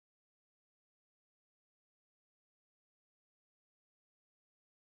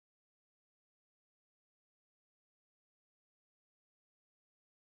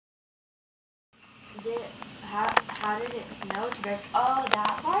How did it snow to break? Oh,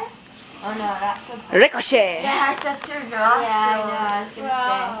 that part? Oh no, that's the part. Ricochet. Yeah, that's your nostrils. Yeah, I know. I was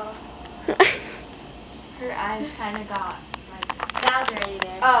gonna say. Her eyes kind of got like. That was already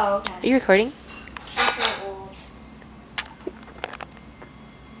there. Oh, okay. Are you recording? She's so old.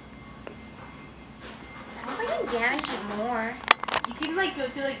 I hope I can damage it more. You can like go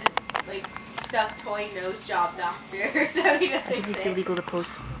to like the stuffed toy nose job doctor so he I doesn't think it's say. illegal to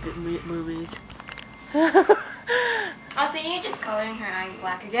post movies. I was thinking of just coloring her eye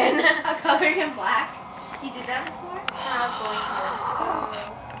black again. I'll color him black. You did that before? I was going to.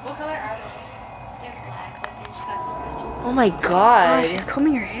 What color are they? They're black, but then she got scratches. Oh my god. Oh, she's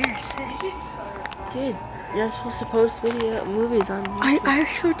combing her hair. Sick. You should color it black. Dude, you're supposed to post movies on YouTube. I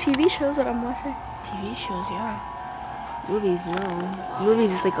show TV shows that I'm watching. TV shows, yeah. Movies, no.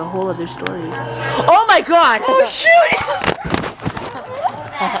 Movies is like a whole other story. Oh my god! Oh shoot!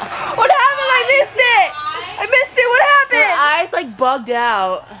 What happened? I missed it! I missed it! What Her happened? eyes like bugged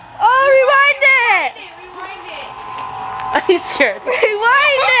out. Oh, rewind it! Rewind it. I'm scared.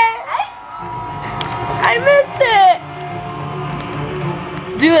 Rewind it! I missed it!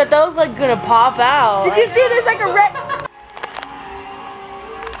 Dude, I thought it was like gonna pop out. Did you see there's like a red...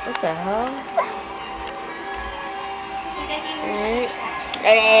 What the hell?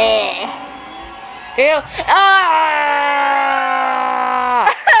 Ew. Ah!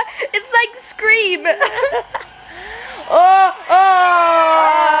 It's like Scream! Oh,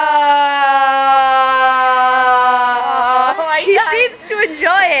 my He god. seems to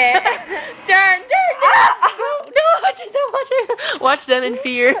enjoy it. Darn. No, watch it, don't watch it. Watch them in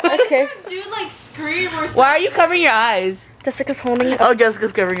fear. Okay. Do like scream or something. Why are you covering your eyes? Jessica's holding it. Oh,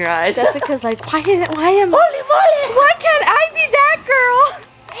 Jessica's covering her eyes. Jessica's like, why am Holy moly! Why can't I be that girl?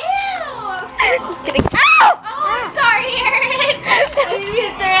 Ew. Just kidding. Ow! Oh, I'm sorry, Erin. I didn't mean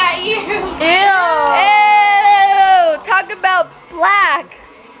to throw at you. Ew! Ew! Talk about black.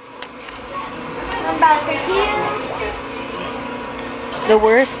 I'm about to hear. The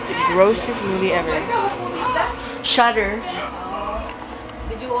worst, grossest movie ever. Shudder.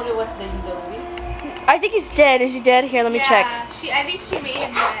 Did you only watch the movies? I think he's dead. Is he dead? Here, let me check. I think she made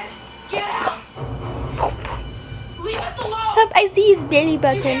him dead. Get out. Leave us alone. Look, I see his belly You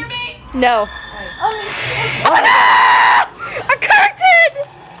button. hear me? No. Oh A curtain!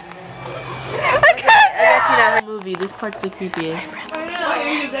 A I curtain! guess you know her movie. This part's the creepiest. I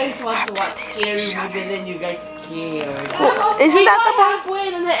know you guys want to watch scary movie, then you guys scared. Isn't that the one?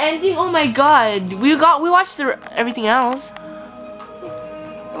 halfway and the ending? Oh my god. We watched everything else.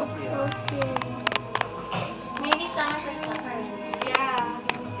 Maybe some of her stuff are in. Yeah.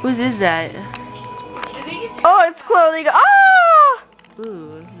 Whose is that? I think it's Oh, it's clothing. Ah!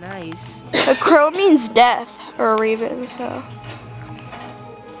 Ooh, nice. A crow means death, or a raven, so.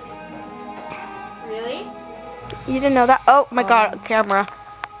 really? You didn't know that? Oh my god, a camera.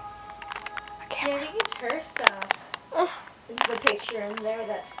 Yeah, I think it's her stuff. There's the picture in there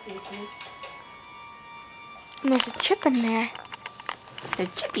that's creepy. And there's a chip in there. The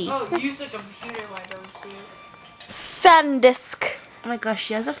chippy. Oh, use the computer, why don't you? Sandisk. Oh my gosh,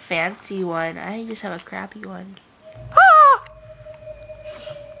 she has a fancy one. I just have a crappy one. Ah!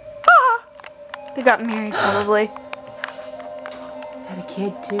 Ah! They got married, probably. Had a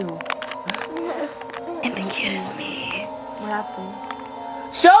kid too. And the kid is me. What happened?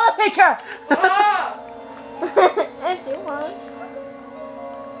 Show the picture! Oh!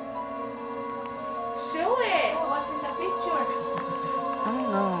 Show it! What's in the picture? I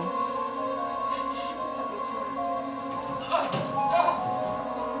don't know.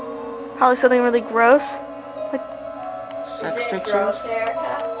 Probably something really gross. Sex pictures.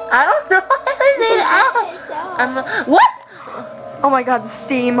 Erica? I don't know. What? Oh my god,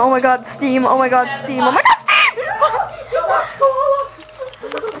 steam. Oh my god, steam. Oh my god, steam. Oh my god, steam!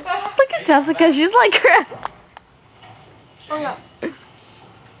 Look at Jessica, she's like crap.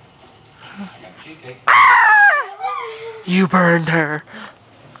 You burned her.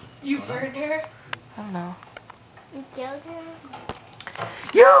 You burned her? I don't know. You killed her?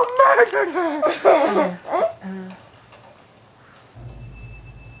 You murdered her!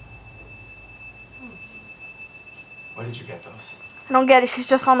 Where did you get those? I don't get it, she's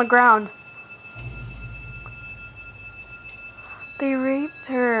just on the ground. They raped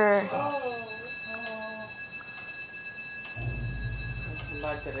her.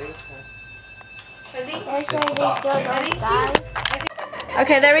 I think That's why they killed those guys.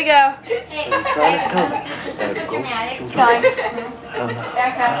 Okay, there we go. Hey, this is so dramatic. It's going.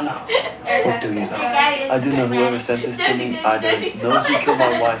 Erica. What do you know? Hey, I do know whoever sent this to me either knows who killed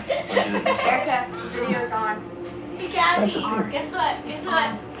my wife or did it himself. Erica, video's on. Hey, Gabby, That's weird. guess what? Guess what?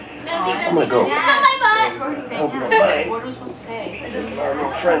 I'm gonna go. It's not my butt. Hope you don't mind. What are we supposed to say? Our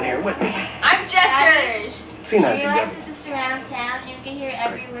little friend here with me. I'm gestures. See you I nice realize again. this is surround sound and you can hear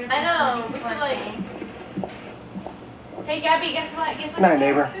every word I know, that we people could, are like- saying. Hey, Gabby, guess what? Guess what? Night,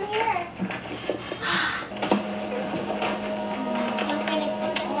 neighbor. Come here.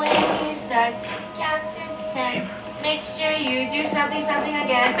 When you start to count to 10, make sure you do something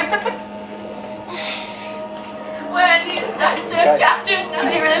again. When you start to count to Is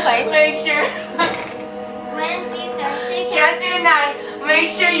nine, it really funny? make sure When you start to count to nine. Make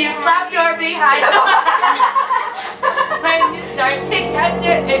sure you slap your behind. When you start to count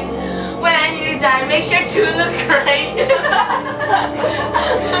to eight, when you die, make sure to look great.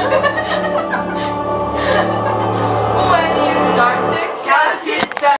 When you